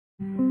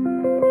Lake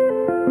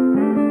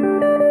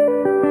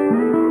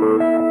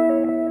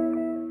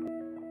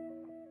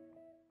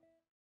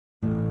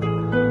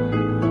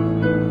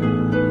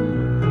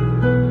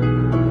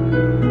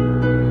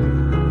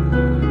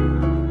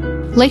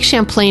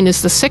Champlain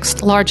is the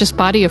 6th largest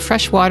body of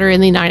fresh water in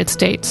the United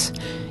States.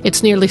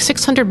 Its nearly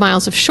 600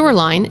 miles of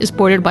shoreline is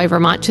bordered by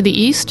Vermont to the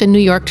east and New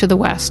York to the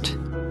west.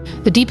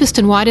 The deepest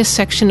and widest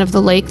section of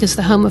the lake is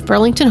the home of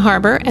Burlington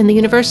Harbor and the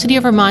University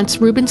of Vermont's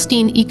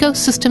Rubenstein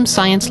Ecosystem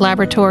Science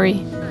Laboratory.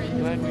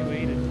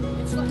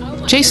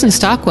 Jason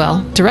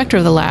Stockwell, director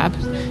of the lab,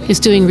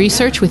 is doing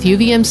research with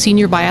UVM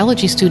senior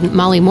biology student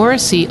Molly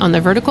Morrissey on the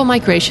vertical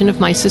migration of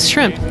mysis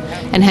shrimp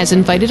and has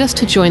invited us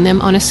to join them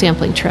on a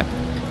sampling trip.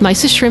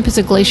 Mysis shrimp is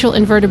a glacial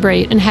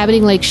invertebrate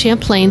inhabiting Lake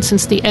Champlain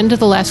since the end of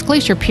the last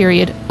glacier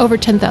period over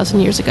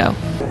 10,000 years ago.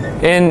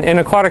 In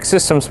aquatic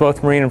systems,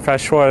 both marine and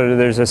freshwater,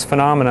 there's this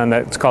phenomenon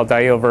that's called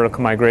diel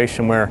vertical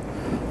migration, where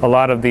a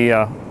lot of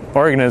the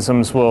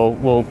organisms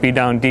will be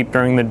down deep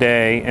during the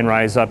day and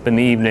rise up in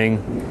the evening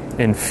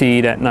and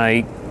feed at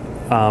night,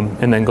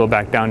 and then go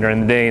back down during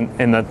the day.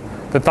 And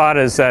the thought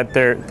is that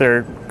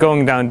they're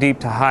going down deep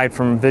to hide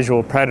from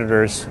visual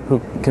predators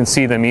who can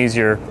see them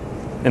easier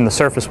in the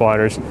surface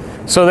waters.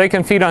 So they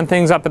can feed on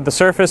things up at the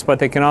surface, but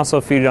they can also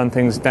feed on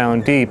things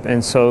down deep.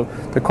 And so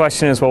the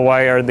question is, well,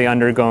 why are they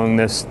undergoing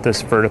this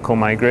vertical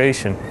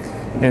migration?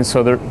 And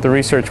so the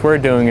research we're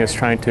doing is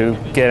trying to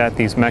get at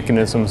these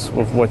mechanisms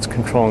of what's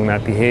controlling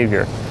that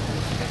behavior.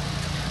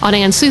 On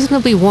an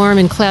unseasonably warm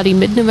and cloudy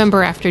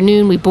mid-November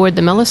afternoon, we board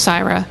the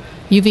MELOSIRA,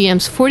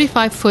 UVM's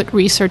 45-foot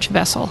research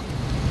vessel.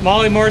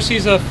 Molly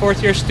Morrissey's a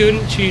fourth-year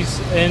student. She's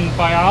in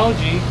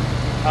biology.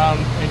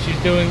 And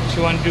she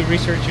wanted to do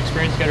research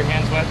experience, get her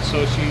hands wet,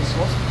 so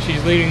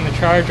she's leading the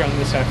charge on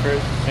this effort.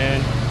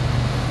 And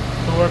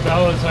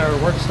Bell is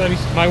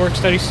my work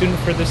study student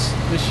for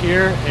this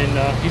year,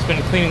 and he's been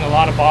cleaning a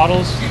lot of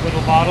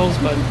little bottles,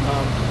 but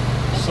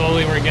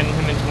slowly we're getting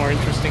him into more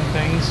interesting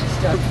things.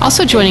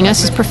 Also joining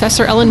us is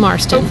Professor Ellen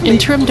Marston,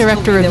 Interim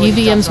Director of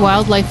UVM's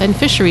Wildlife and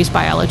Fisheries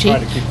Biology,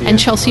 and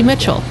Chelsea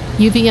Mitchell,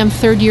 UVM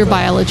third-year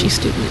biology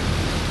student.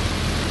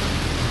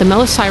 The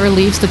MELOSIRA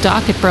leaves the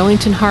dock at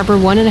Burlington Harbor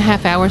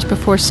 1.5 hours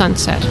before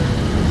sunset,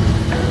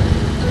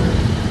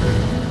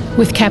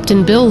 with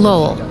Captain Bill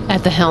Lowell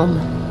at the helm.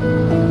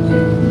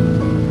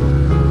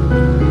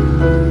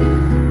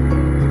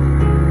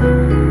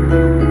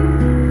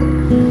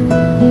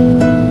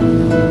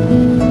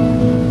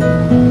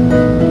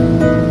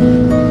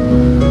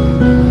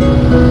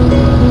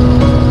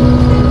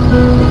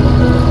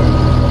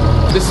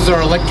 This is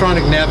our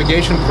electronic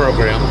navigation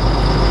program,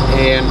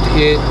 and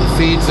it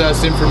feeds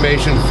us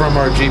information from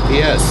our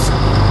GPS.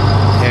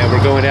 And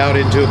we're going out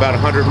into about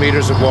 100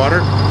 meters of water.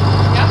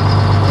 Yeah,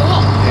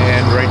 cool.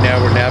 And right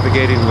now we're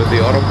navigating with the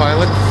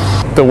autopilot.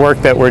 The work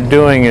that we're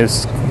doing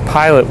is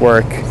pilot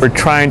work. We're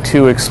trying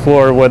to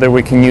explore whether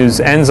we can use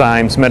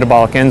enzymes,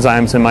 metabolic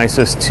enzymes in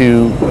mysis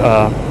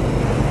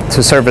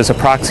to serve as a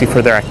proxy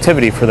for their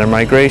activity, for their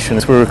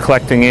migrations. We were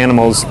collecting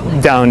animals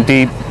down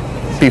deep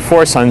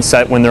before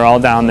sunset when they're all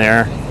down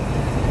there,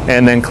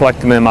 and then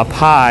collecting them up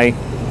high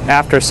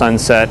after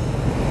sunset,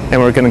 and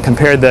we're going to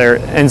compare their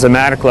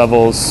enzymatic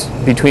levels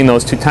between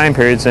those two time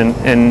periods.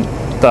 And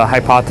the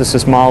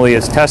hypothesis Molly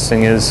is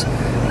testing is,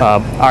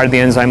 are the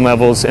enzyme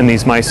levels in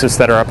these mysis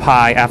that are up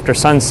high after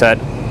sunset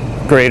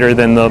greater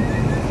than the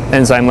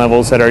enzyme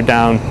levels that are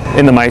down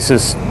in the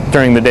mysis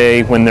during the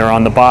day when they're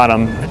on the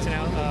bottom.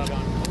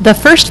 The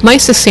first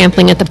mysis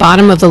sampling at the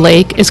bottom of the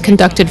lake is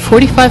conducted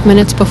 45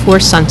 minutes before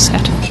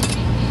sunset.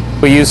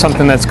 We use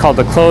something that's called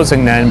a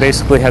closing net, and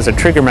basically has a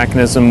trigger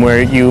mechanism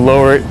where you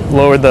lower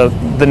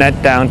the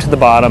net down to the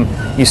bottom,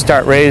 you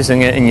start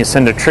raising it, and you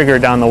send a trigger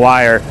down the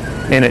wire,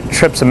 and it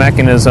trips a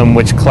mechanism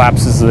which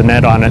collapses the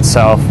net on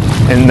itself,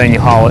 and then you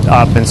haul it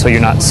up, and so you're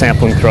not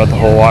sampling throughout the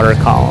whole water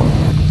column.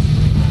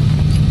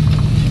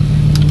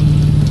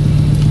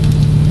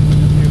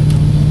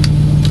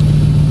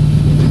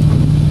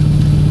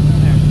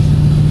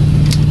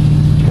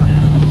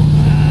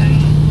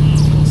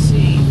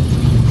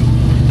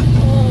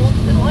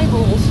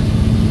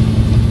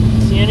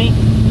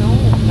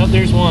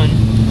 There's one.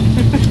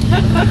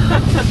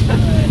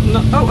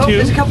 No,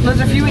 Two. There's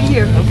a few in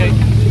here. Okay.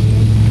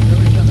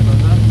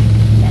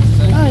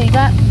 Oh, you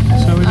got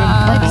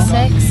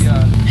like 6.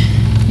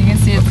 You can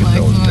see its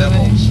legs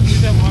moving.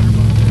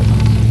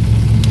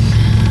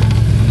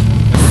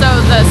 So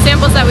the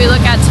samples that we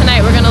look at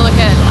tonight, we're going to look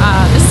at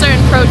a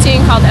certain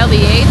protein called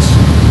LDH.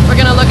 We're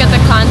going to look at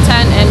the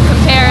content and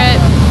compare it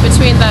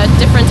between the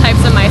different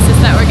types of mysis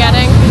that we're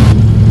getting.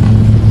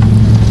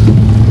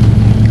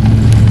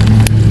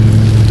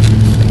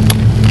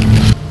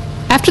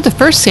 After the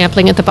first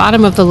sampling at the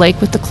bottom of the lake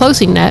with the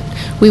closing net,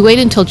 we wait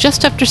until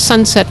just after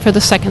sunset for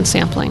the second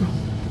sampling.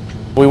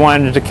 We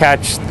wanted to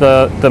catch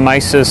the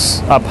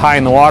mysis up high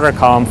in the water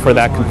column for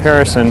that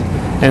comparison,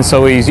 and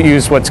so we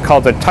used what's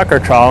called a Tucker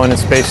trawl, and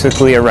it's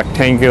basically a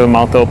rectangular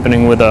mouth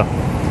opening with a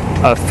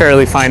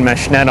fairly fine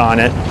mesh net on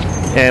it,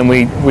 and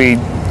we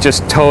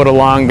just tow it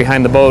along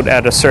behind the boat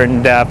at a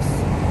certain depth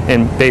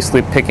and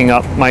basically picking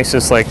up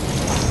mysis like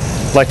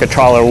a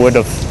trawler would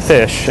of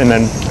fish, and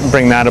then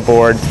bring that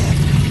aboard.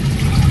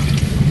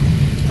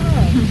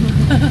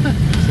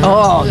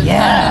 Oh,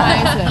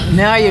 yeah.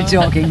 Now you're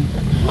talking.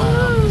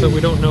 So we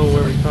don't know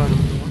where we caught them.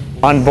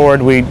 On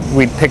board, we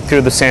pick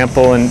through the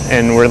sample,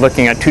 and we're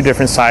looking at 2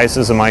 different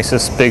sizes of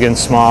mysis, big and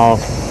small.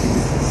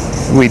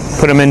 We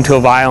put them into a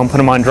vial and put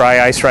them on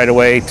dry ice right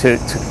away to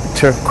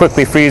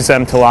quickly freeze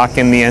them to lock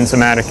in the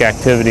enzymatic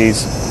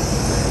activities.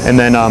 And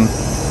then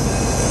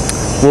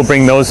we'll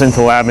bring those into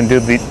the lab and do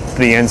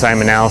the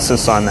enzyme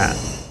analysis on that.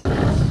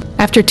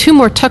 After 2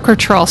 more Tucker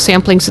trawl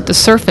samplings at the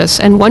surface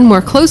and 1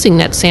 more closing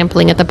net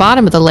sampling at the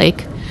bottom of the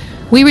lake,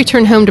 we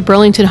return home to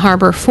Burlington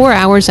Harbor 4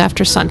 hours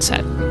after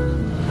sunset. Good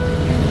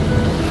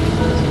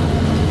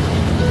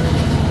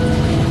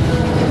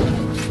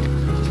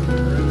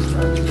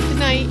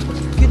night.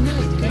 Good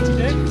night. Thank you,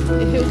 Dick.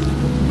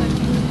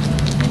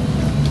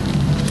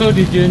 So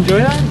did you enjoy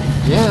that?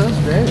 Yeah, that was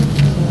great.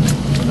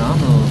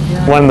 Phenomenal.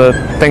 One of the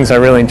things I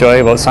really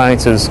enjoy about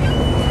science is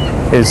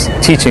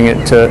teaching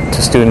it to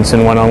students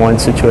in one-on-one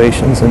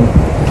situations, and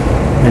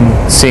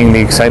seeing the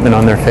excitement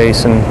on their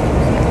face and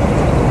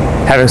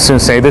having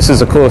students say, "This is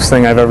the coolest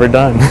thing I've ever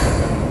done."